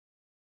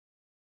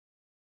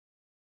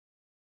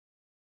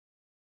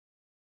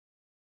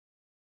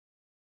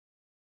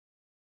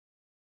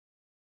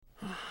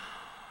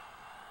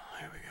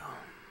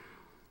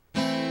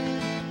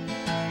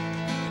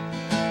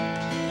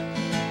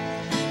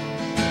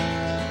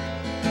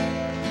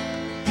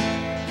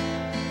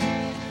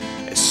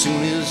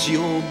soon as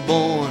you're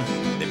born,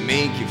 they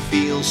make you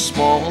feel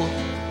small.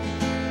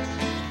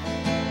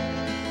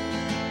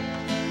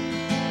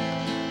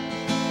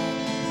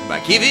 By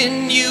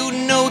giving you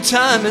no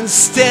time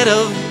instead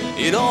of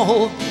it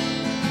all,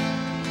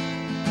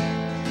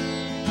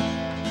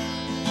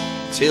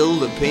 till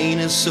the pain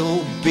is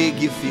so big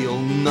you feel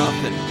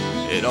nothing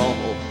at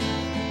all.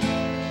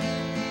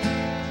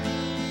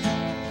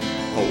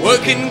 A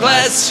working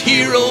class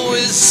hero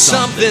is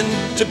something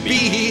to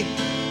be.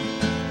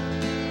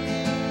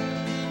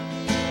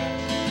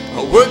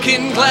 A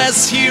working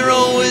class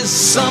hero is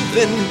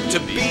something to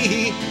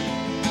be.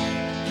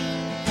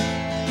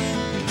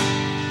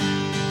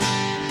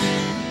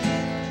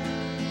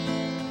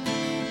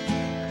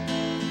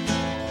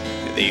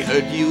 They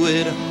hurt you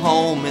at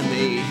home and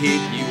they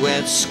hate you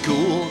at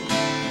school.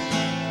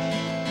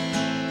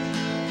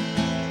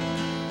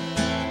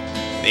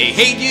 They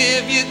hate you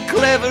if you're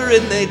clever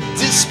and they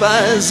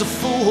despise a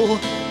fool.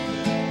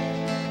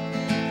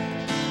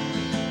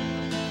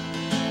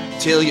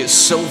 Till you're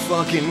so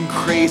fucking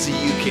crazy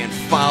you can't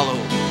follow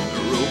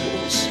the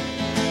rules.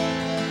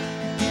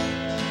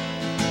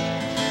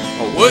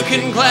 A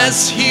working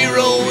class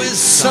hero is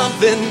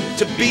something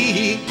to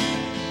be.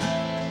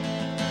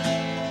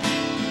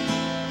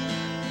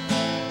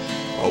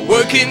 A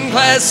working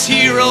class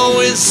hero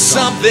is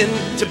something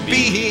to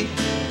be.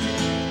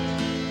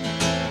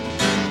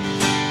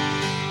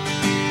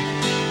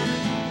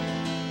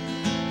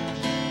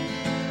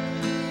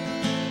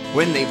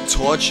 When they've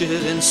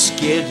tortured and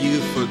scared you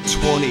for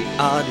 20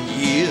 odd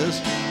years,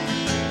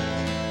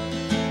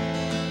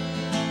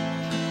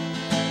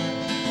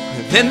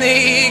 then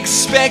they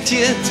expect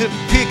you to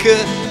pick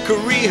a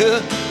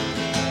career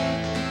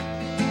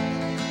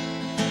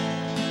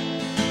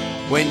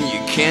when you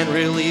can't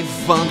really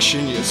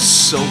function, you're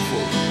so full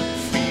of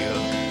fear.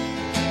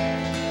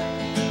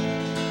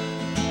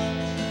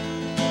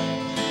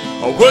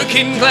 A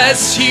working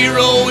class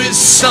hero is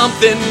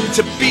something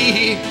to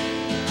be.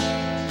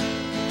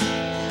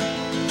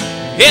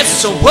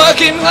 Yes, a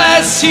working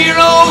class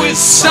hero is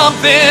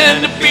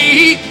something to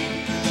be.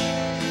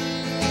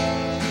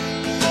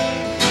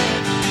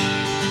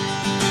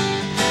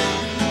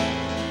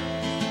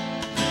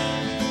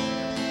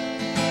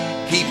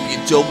 Keep you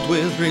doped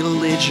with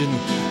religion,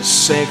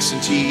 sex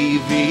and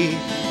TV.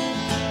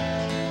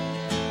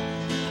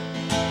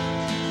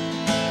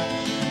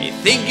 You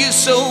think you're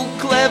so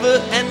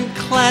clever and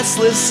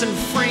classless and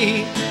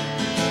free,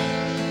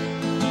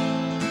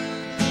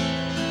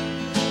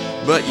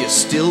 but you're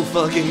still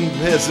fucking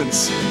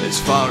peasants as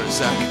far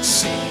as I can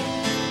see.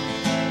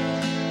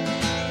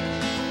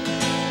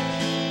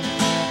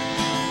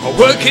 A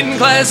working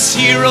class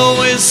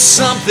hero is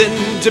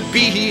something to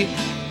be.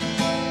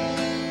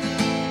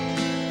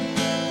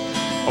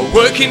 A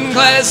working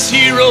class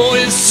hero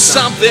is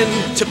something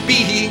to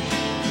be.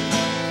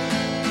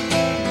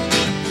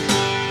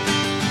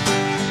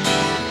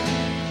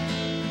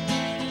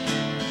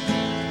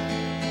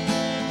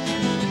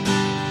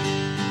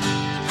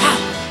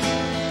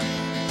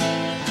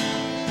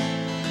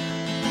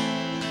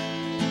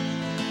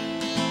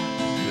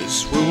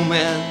 This room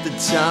at the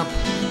top,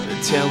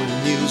 they're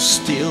telling you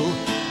still.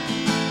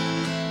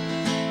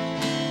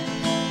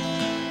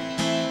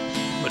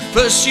 But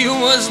first you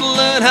must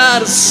learn how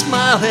to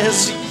smile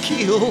as you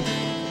kill,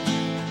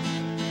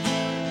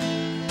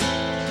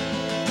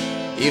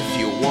 if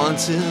you want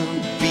to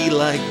be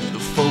like the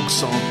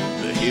folks on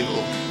the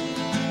hill.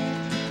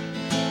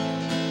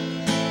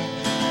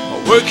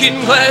 A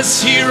working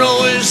class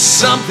hero is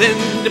something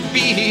to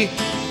be.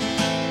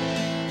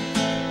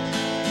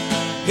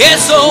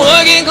 Yes, a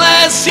working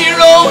class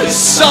hero is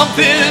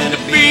something to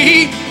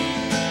be.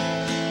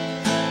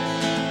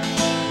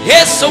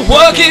 Yes, a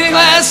working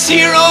class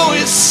hero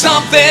is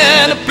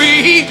something to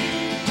be.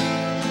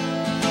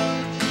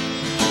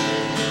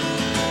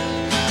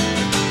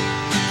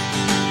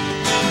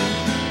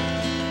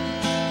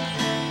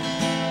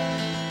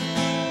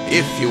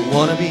 If you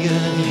want to be a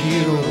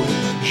hero,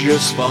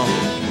 just follow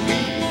me.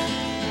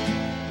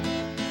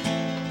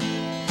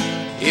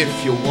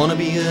 If you want to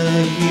be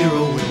a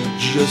hero,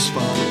 just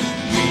follow me.